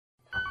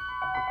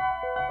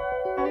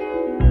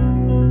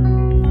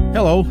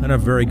Hello, and a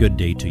very good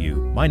day to you.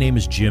 My name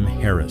is Jim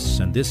Harris,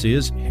 and this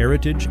is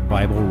Heritage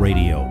Bible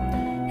Radio.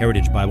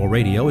 Heritage Bible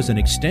Radio is an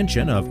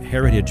extension of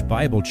Heritage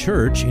Bible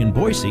Church in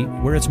Boise,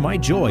 where it's my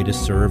joy to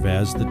serve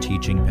as the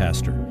teaching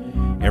pastor.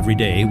 Every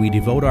day, we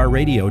devote our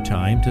radio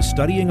time to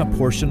studying a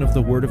portion of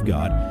the Word of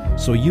God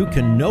so you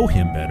can know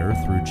Him better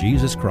through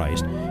Jesus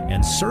Christ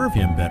and serve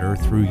Him better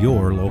through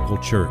your local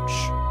church.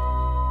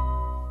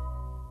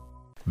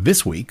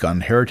 This week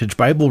on Heritage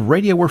Bible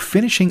Radio, we're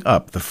finishing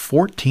up the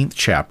 14th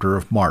chapter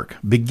of Mark,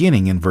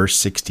 beginning in verse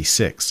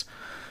 66.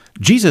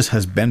 Jesus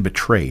has been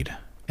betrayed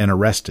and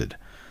arrested.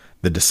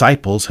 The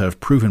disciples have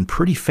proven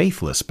pretty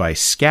faithless by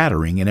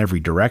scattering in every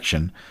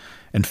direction,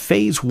 and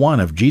phase one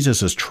of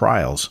Jesus'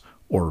 trials,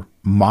 or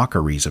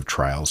mockeries of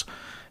trials,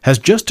 has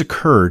just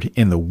occurred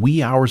in the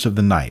wee hours of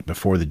the night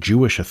before the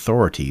Jewish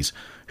authorities,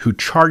 who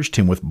charged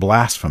him with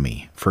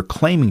blasphemy for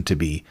claiming to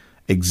be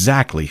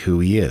exactly who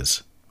he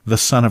is, the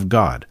Son of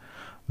God,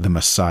 the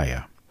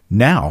Messiah.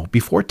 Now,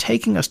 before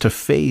taking us to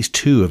phase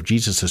two of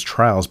Jesus'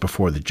 trials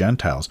before the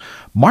Gentiles,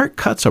 Mark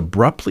cuts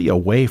abruptly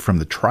away from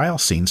the trial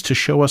scenes to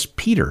show us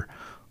Peter,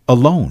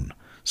 alone,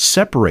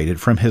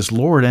 separated from his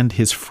Lord and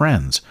his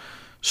friends,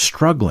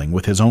 struggling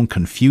with his own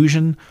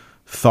confusion,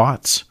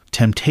 thoughts,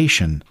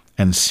 temptation,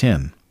 and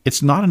sin.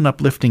 It's not an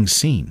uplifting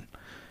scene.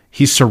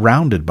 He's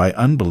surrounded by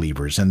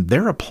unbelievers, and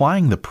they're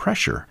applying the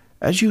pressure.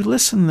 As you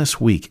listen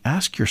this week,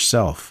 ask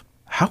yourself,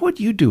 how would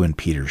you do in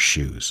Peter's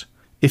shoes?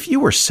 If you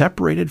were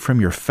separated from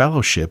your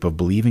fellowship of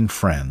believing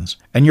friends,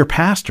 and your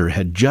pastor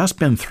had just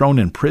been thrown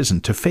in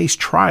prison to face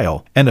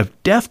trial and a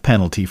death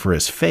penalty for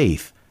his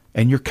faith,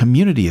 and your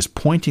community is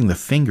pointing the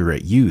finger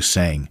at you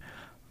saying,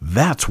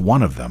 "That's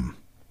one of them,"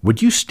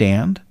 would you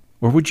stand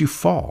or would you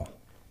fall?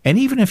 And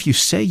even if you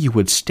say you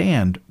would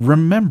stand,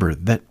 remember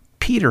that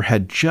Peter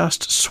had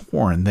just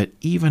sworn that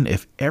even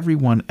if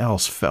everyone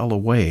else fell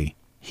away,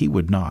 he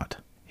would not.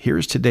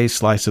 Here's today's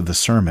slice of the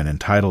sermon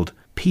entitled,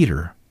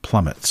 Peter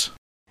Plummets.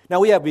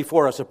 Now, we have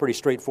before us a pretty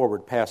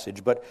straightforward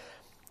passage, but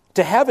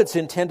to have its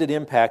intended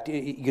impact,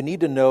 you need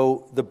to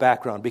know the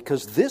background,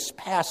 because this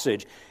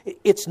passage,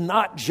 it's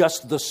not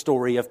just the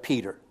story of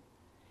Peter.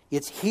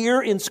 It's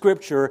here in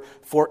Scripture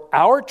for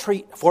our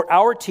teaching,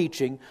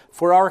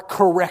 for our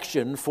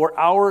correction, for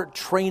our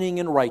training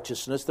in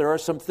righteousness. There are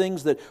some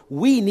things that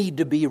we need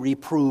to be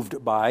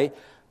reproved by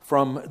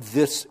from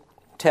this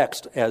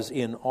text, as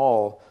in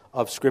all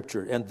of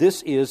Scripture. And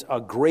this is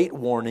a great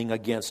warning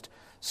against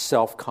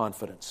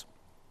self-confidence.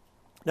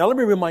 Now, let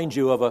me remind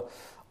you of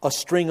a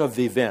string of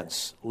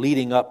events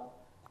leading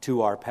up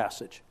to our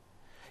passage.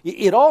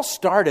 It all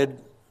started,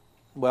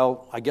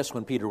 well, I guess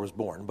when Peter was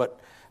born, but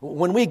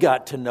when we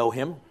got to know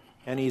him,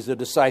 and he's a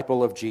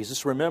disciple of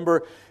Jesus.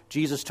 Remember,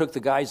 Jesus took the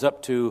guys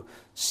up to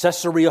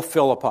Caesarea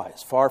Philippi,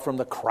 as far from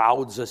the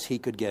crowds as he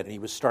could get, and he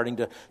was starting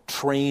to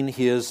train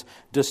his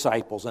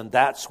disciples. And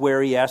that's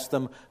where he asked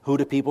them, "Who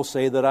do people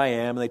say that I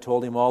am?" And they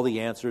told him all the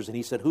answers, and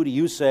he said, "Who do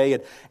you say?"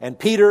 And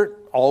Peter,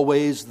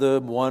 always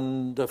the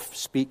one to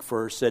speak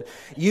first, said,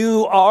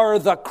 "You are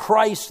the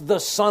Christ, the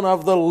Son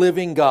of the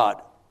living God."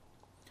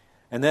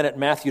 And then at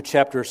Matthew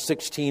chapter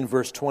 16,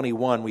 verse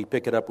 21, we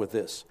pick it up with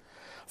this.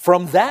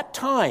 From that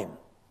time,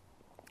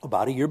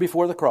 about a year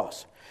before the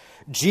cross,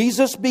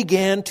 Jesus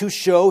began to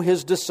show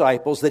his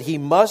disciples that he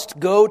must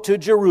go to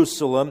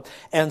Jerusalem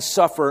and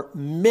suffer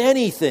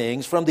many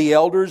things from the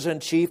elders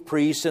and chief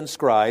priests and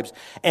scribes,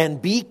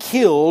 and be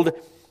killed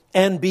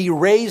and be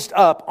raised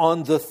up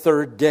on the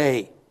third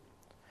day.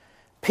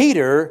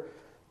 Peter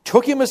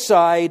took him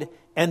aside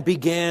and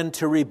began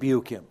to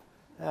rebuke him.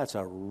 That's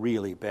a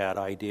really bad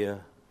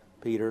idea,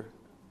 Peter.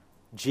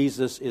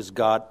 Jesus is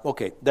God.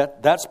 Okay,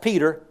 that's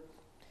Peter.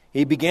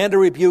 He began to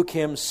rebuke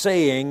him,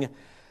 saying,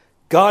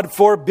 "God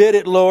forbid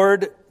it,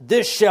 Lord,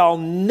 this shall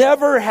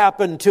never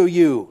happen to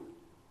you."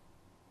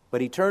 But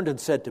he turned and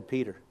said to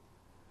Peter,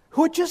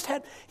 who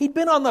he'd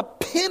been on the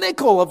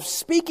pinnacle of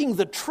speaking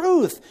the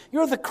truth.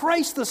 "You're the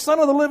Christ, the Son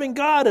of the living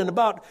God." And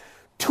about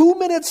 2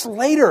 minutes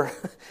later,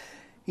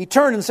 he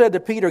turned and said to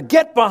Peter,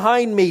 "Get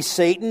behind me,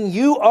 Satan.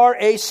 You are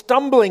a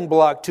stumbling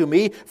block to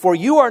me, for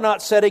you are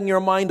not setting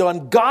your mind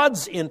on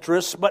God's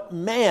interests, but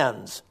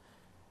man's.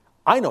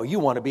 I know you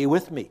want to be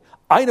with me.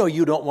 I know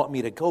you don't want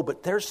me to go,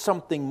 but there's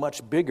something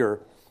much bigger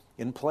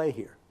in play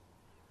here."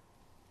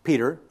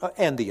 Peter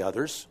and the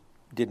others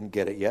didn't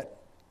get it yet.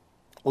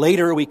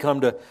 Later, we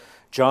come to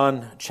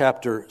John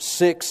chapter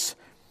 6,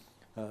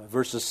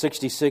 verses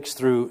 66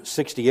 through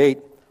 68.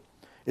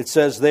 It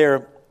says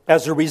there,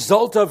 as a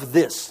result of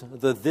this,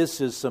 this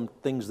is some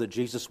things that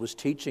Jesus was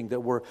teaching that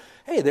were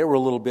a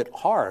little bit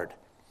hard.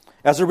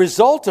 As a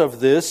result of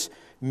this,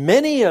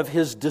 many of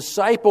his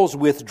disciples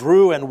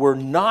withdrew and were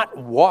not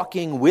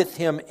walking with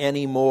him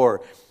anymore.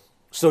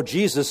 So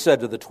Jesus said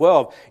to the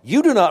 12,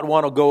 "You do not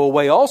want to go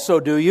away also,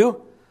 do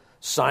you?"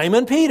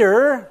 Simon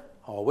Peter,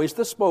 always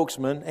the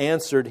spokesman,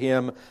 answered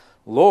him,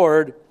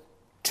 "Lord,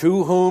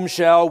 to whom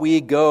shall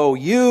we go?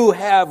 You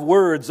have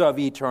words of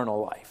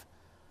eternal life."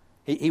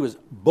 He was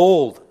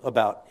bold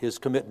about his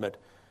commitment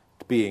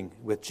to being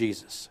with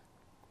Jesus.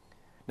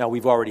 Now,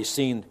 we've already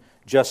seen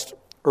just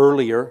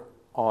earlier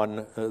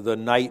on the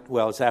night,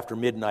 well, it's after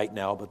midnight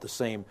now, but the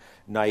same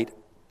night,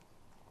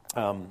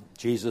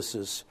 Jesus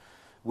is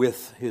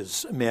with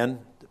his men,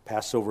 the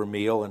Passover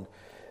meal, and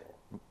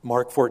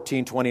Mark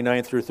 14,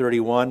 29 through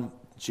 31,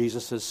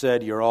 Jesus has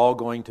said, you're all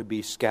going to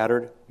be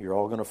scattered, you're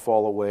all going to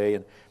fall away.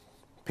 And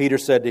Peter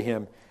said to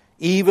him,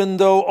 even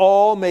though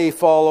all may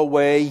fall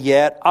away,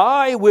 yet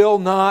I will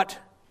not.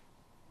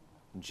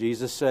 And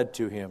Jesus said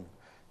to him,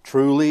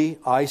 truly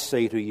I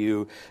say to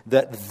you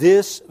that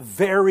this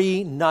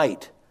very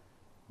night,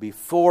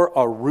 before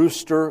a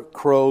rooster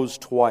crows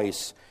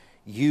twice,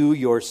 you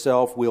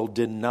yourself will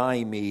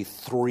deny me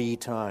 3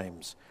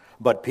 times.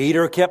 But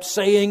Peter kept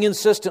saying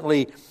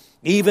insistently,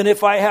 even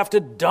if I have to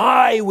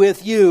die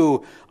with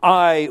you,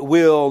 I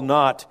will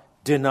not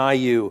deny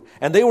you.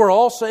 And they were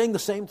all saying the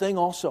same thing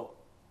also.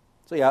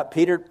 So yeah,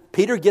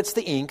 Peter gets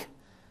the ink,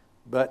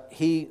 but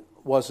he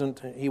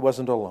wasn't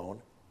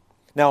alone.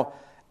 Now,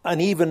 an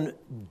even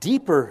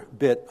deeper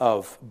bit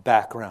of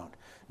background,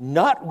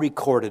 not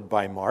recorded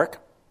by Mark.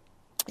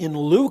 In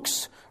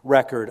Luke's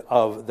record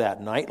of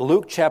that night,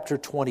 Luke chapter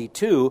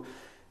 22,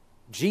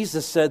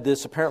 Jesus said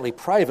this apparently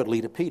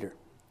privately to Peter.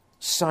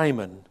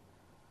 Simon,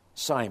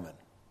 Simon.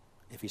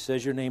 If he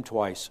says your name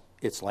twice,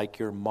 it's like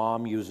your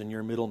mom using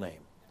your middle name.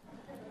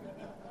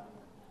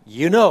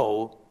 You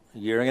know,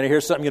 you're going to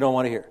hear something you don't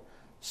want to hear.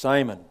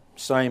 Simon,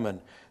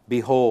 Simon,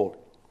 behold,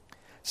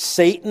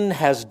 Satan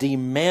has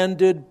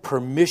demanded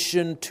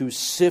permission to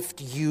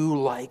sift you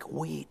like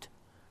wheat.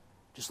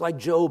 Just like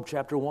Job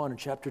chapter 1 and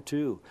chapter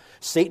 2.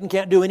 Satan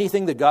can't do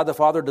anything that God the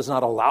Father does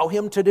not allow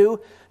him to do.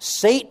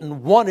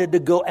 Satan wanted to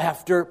go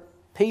after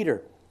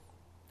Peter.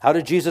 How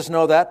did Jesus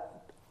know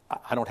that?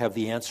 I don't have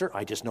the answer.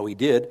 I just know he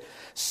did.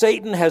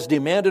 Satan has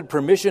demanded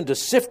permission to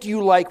sift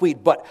you like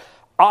wheat, but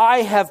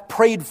I have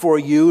prayed for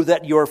you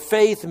that your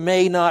faith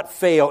may not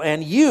fail.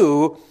 And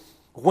you,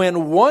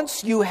 when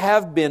once you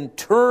have been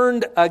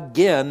turned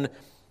again,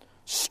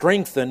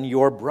 strengthen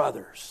your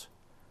brothers.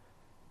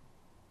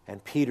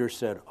 And Peter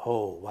said,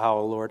 oh, wow,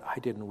 Lord, I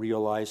didn't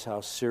realize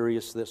how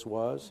serious this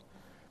was.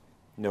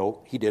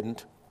 No, he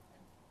didn't.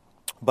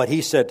 But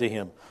he said to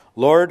him,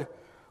 Lord,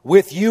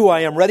 with you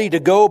I am ready to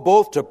go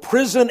both to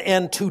prison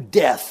and to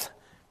death.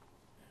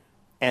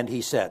 And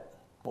he said,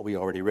 what we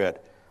already read,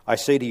 I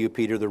say to you,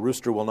 Peter, the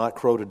rooster will not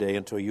crow today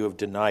until you have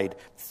denied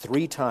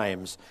 3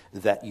 times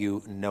that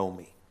you know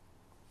me.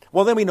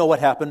 Well, then we know what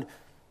happened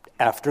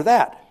after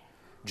that.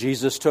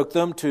 Jesus took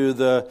them to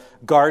the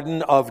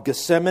Garden of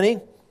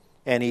Gethsemane,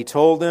 and he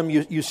told them,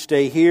 you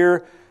stay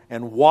here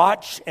and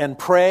watch and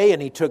pray.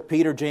 And he took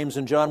Peter, James,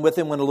 and John with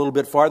him, went a little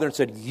bit farther and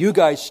said, you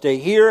guys stay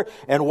here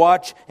and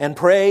watch and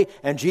pray.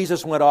 And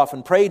Jesus went off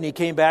and prayed, and he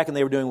came back, and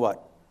they were doing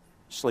what?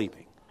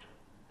 Sleeping.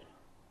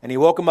 And he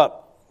woke them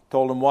up,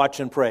 told them, watch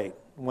and pray.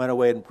 Went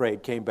away and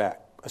prayed, came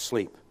back,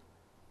 asleep.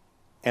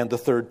 And the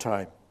 3rd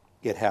time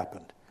it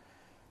happened.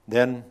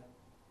 Then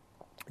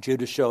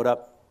Judas showed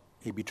up.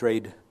 He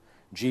betrayed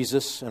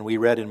Jesus, and we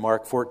read in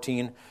Mark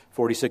 14,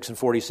 46 and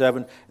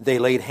 47, they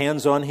laid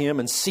hands on him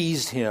and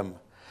seized him.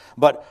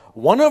 But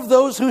one of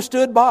those who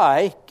stood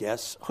by,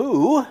 guess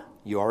who,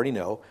 you already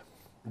know,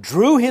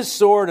 drew his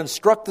sword and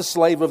struck the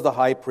slave of the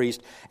high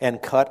priest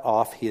and cut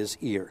off his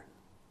ear.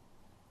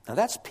 Now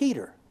that's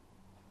Peter.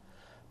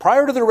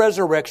 Prior to the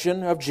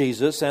resurrection of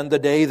Jesus and the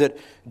day that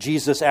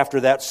Jesus after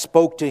that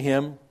spoke to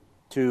him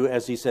to,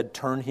 as he said,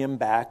 turn him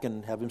back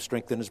and have him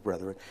strengthen his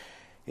brethren,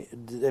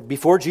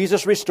 before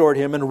Jesus restored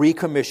him and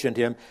recommissioned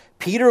him,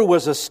 Peter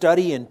was a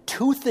study in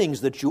 2 things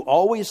that you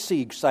always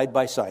see side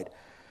by side.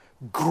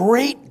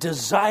 Great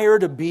desire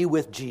to be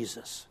with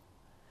Jesus.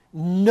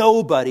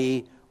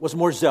 Nobody was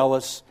more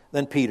zealous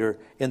than Peter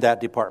in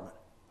that department.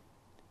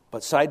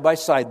 But side by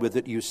side with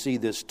it, you see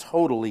this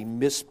totally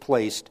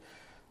misplaced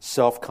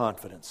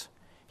self-confidence.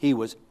 He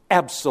was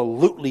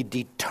absolutely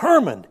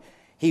determined.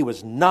 He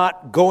was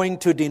not going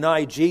to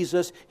deny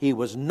Jesus. He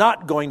was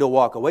not going to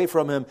walk away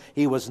from him.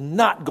 He was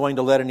not going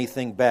to let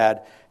anything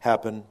bad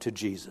happen to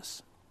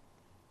Jesus.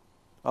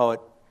 Oh,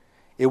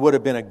 it would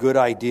have been a good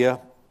idea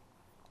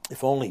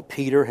if only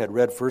Peter had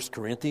read 1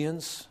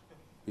 Corinthians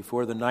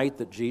before the night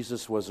that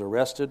Jesus was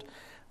arrested.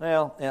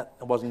 Well, it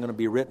wasn't going to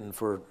be written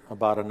for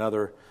about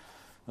another,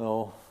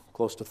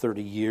 close to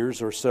 30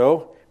 years or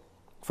so.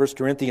 1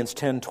 Corinthians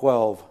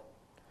 10:12.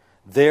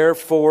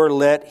 Therefore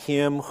let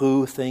him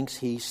who thinks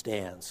he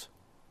stands.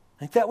 I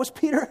think that was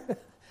Peter.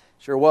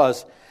 Sure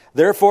was.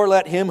 Therefore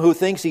let him who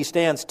thinks he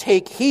stands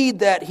take heed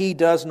that he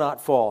does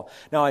not fall.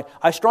 Now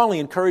I strongly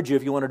encourage you,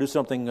 if you want to do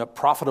something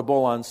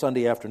profitable on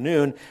Sunday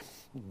afternoon,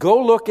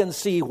 go look and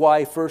see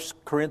why 1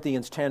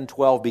 Corinthians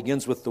 10:12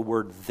 begins with the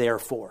word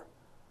therefore.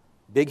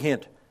 Big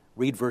hint.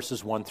 Read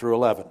verses 1 through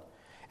 11.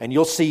 And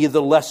you'll see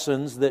the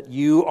lessons that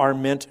you are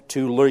meant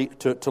to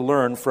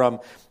learn from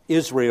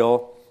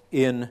Israel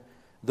in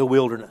the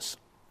wilderness.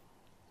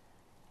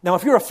 Now,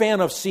 if you're a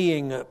fan of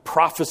seeing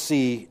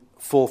prophecy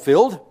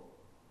fulfilled,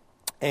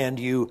 and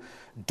you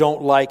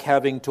don't like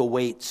having to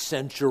wait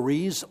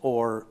centuries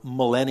or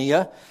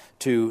millennia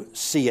to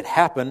see it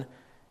happen,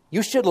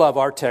 you should love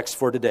our text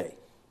for today.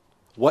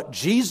 What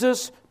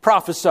Jesus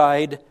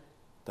prophesied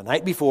the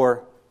night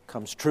before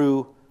comes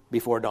true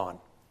before dawn.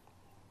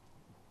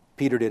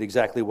 Peter did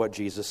exactly what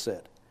Jesus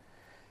said.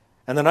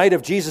 And the night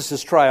of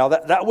Jesus' trial,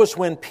 that was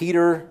when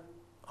Peter,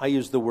 I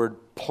use the word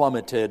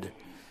plummeted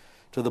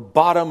to the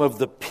bottom of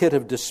the pit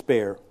of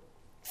despair.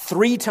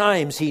 3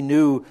 times he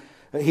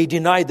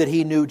denied that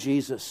he knew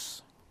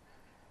Jesus.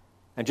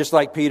 And just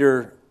like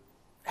Peter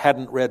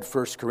hadn't read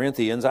 1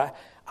 Corinthians,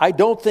 I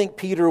don't think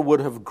Peter would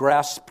have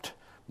grasped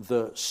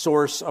the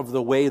source of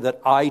the way that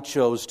I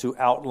chose to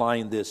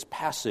outline this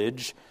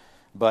passage,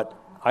 but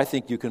I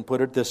think you can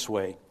put it this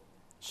way: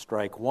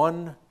 strike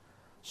 1,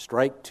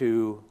 strike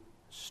 2,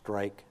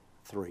 strike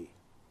 3.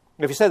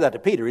 If you said that to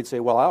Peter, he'd say,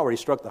 well, I already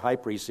struck the high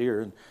priest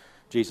here and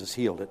Jesus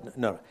healed it.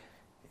 No,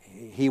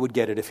 he would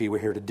get it if he were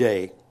here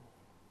today.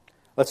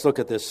 Let's look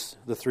at this,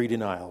 the 3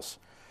 denials.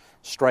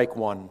 Strike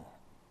 1.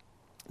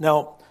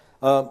 Now,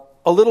 a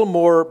little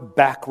more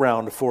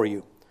background for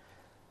you.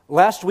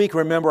 Last week,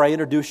 remember, I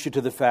introduced you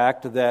to the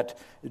fact that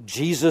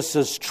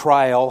Jesus'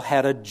 trial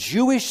had a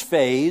Jewish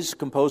phase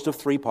composed of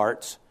 3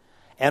 parts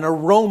and a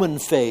Roman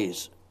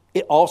phase,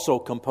 it also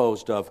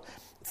composed of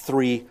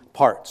 3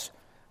 parts.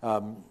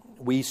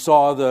 We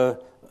saw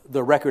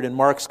the record in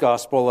Mark's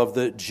Gospel of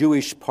the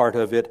Jewish part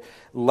of it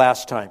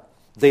last time.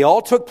 They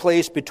all took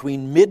place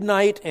between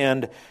midnight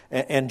and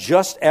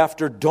just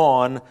after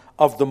dawn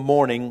of the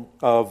morning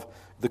of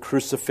the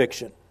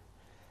crucifixion.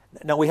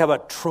 Now, we have a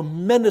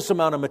tremendous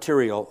amount of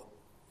material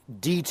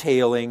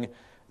detailing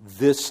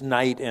this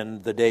night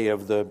and the day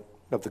of the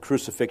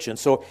crucifixion.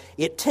 So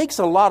it takes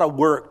a lot of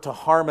work to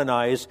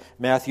harmonize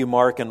Matthew,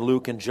 Mark, and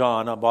Luke, and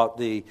John about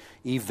the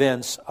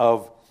events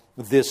of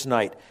this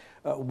night.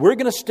 We're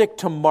going to stick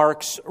to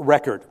Mark's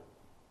record.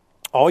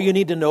 All you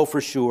need to know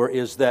for sure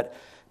is that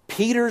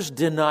Peter's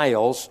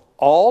denials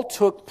all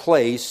took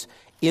place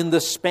in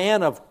the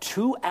span of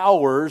 2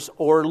 hours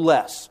or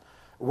less,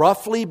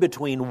 roughly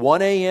between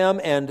 1 a.m.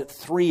 and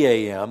 3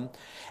 a.m.,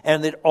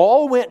 and it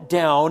all went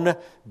down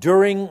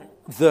during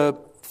the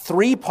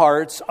 3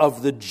 parts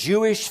of the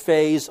Jewish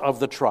phase of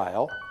the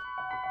trial.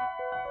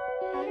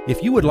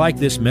 If you would like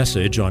this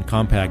message on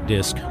compact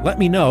disc, let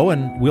me know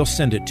and we'll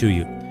send it to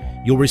you.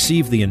 You'll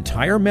receive the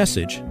entire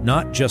message,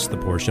 not just the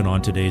portion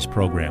on today's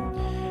program.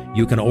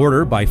 You can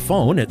order by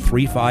phone at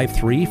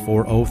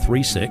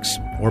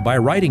 353-4036 or by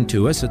writing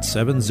to us at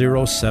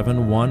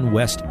 7071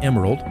 West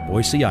Emerald,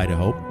 Boise,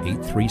 Idaho,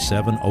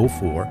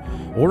 83704,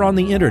 or on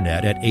the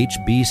internet at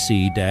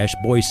hbc-boise.org.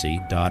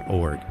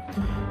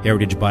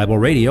 Heritage Bible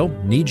Radio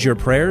needs your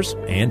prayers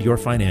and your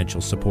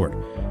financial support.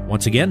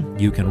 Once again,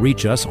 you can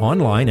reach us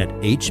online at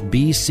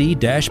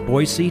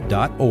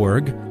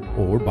hbc-boise.org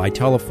or by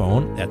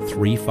telephone at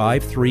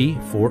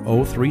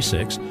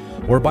 353-4036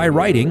 or by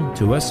writing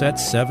to us at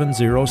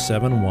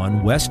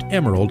 7071 West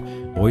Emerald,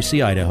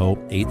 Boise, Idaho,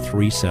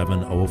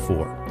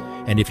 83704.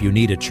 And if you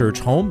need a church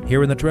home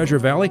here in the Treasure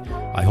Valley,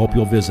 I hope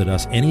you'll visit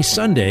us any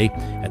Sunday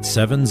at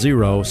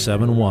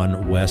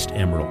 7071 West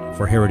Emerald.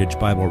 For Heritage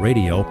Bible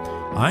Radio,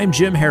 I'm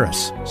Jim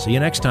Harris. See you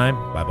next time.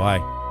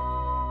 Bye-bye.